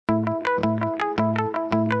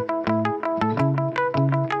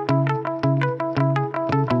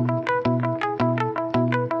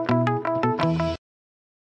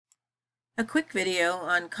quick video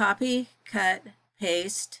on copy, cut,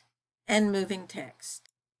 paste, and moving text.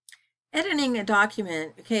 Editing a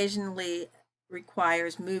document occasionally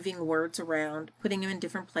requires moving words around, putting them in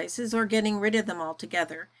different places, or getting rid of them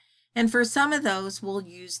altogether. And for some of those, we'll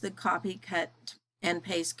use the copy, cut, and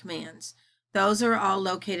paste commands. Those are all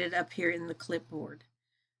located up here in the clipboard.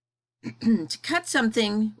 To cut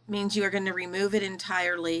something means you are going to remove it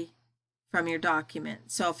entirely from your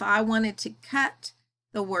document. So if I wanted to cut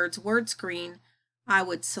the words word screen, I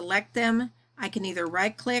would select them. I can either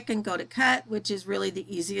right click and go to cut, which is really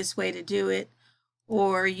the easiest way to do it,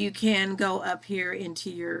 or you can go up here into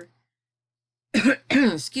your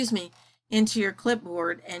excuse me, into your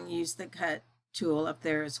clipboard and use the cut tool up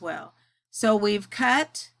there as well. So we've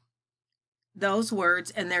cut those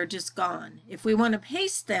words and they're just gone. If we want to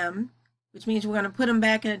paste them, which means we're going to put them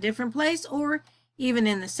back in a different place or even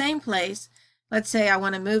in the same place, let's say I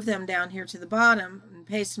want to move them down here to the bottom and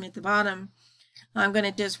paste them at the bottom, I'm going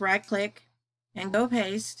to just right click and go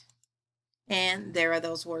paste, and there are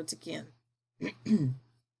those words again.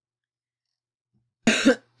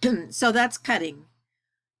 So that's cutting.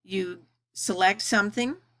 You select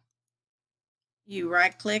something, you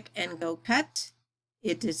right click and go cut,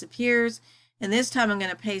 it disappears, and this time I'm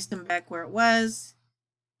going to paste them back where it was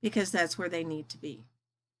because that's where they need to be.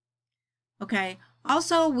 Okay,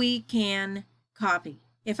 also we can copy.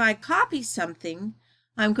 If I copy something,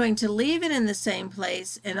 I'm going to leave it in the same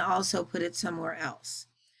place and also put it somewhere else.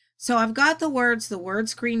 So I've got the word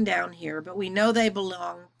screen down here, but we know they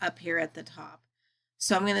belong up here at the top.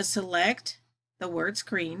 So I'm going to select the word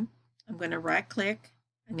screen. I'm going to right click.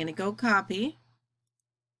 I'm going to go copy.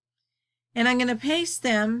 And I'm going to paste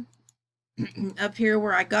them up here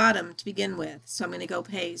where I got them to begin with. So I'm going to go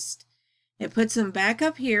paste. It puts them back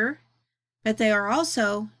up here, but they are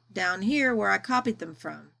also down here where I copied them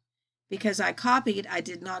from. Because I copied, I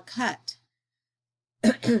did not cut.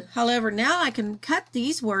 However, now I can cut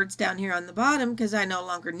these words down here on the bottom because I no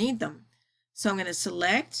longer need them. So I'm going to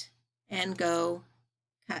select and go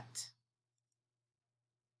cut.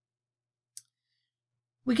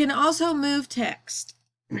 We can also move text.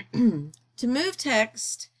 To move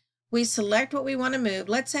text, we select what we want to move.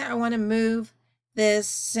 Let's say I want to move this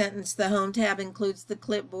sentence. The Home tab includes the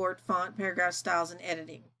clipboard, font, paragraph styles, and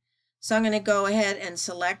editing. So I'm going to go ahead and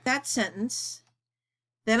select that sentence.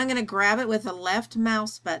 Then I'm going to grab it with the left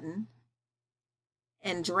mouse button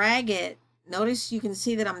and drag it. Notice you can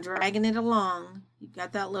see that I'm dragging it along. You've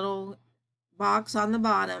got that little box on the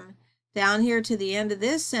bottom down here to the end of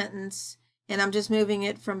this sentence, and I'm just moving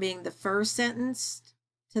it from being the first sentence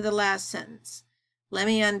to the last sentence. Let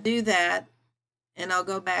me undo that, and I'll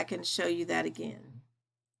go back and show you that again.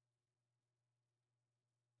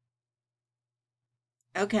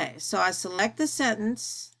 Okay, so I select the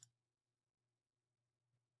sentence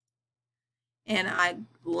and I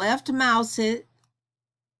left mouse it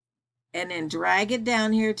and then drag it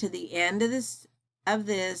down here to the end of this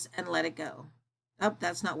and let it go. Oh,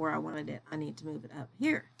 that's not where I wanted it. I need to move it up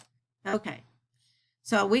here. Okay,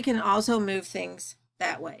 so we can also move things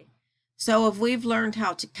that way. So if we've learned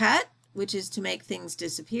how to cut, which is to make things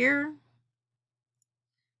disappear,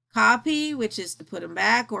 copy, which is to put them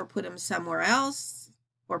back or put them somewhere else,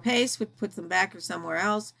 or paste, which puts them back or somewhere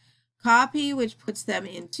else, copy, which puts them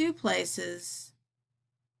in 2 places,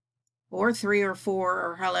 or 3 or 4,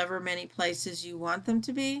 or however many places you want them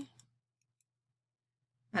to be.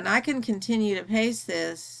 And I can continue to paste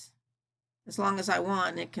this as long as I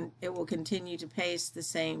want, and it will continue to paste the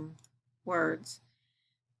same words.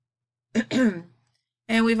 And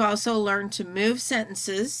we've also learned to move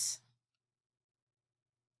sentences.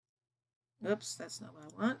 Oops, that's not what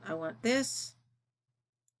I want. I want this.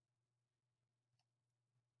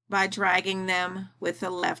 By dragging them with the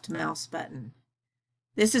left mouse button.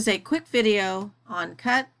 This is a quick video on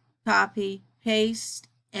cut, copy, paste,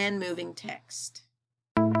 and moving text.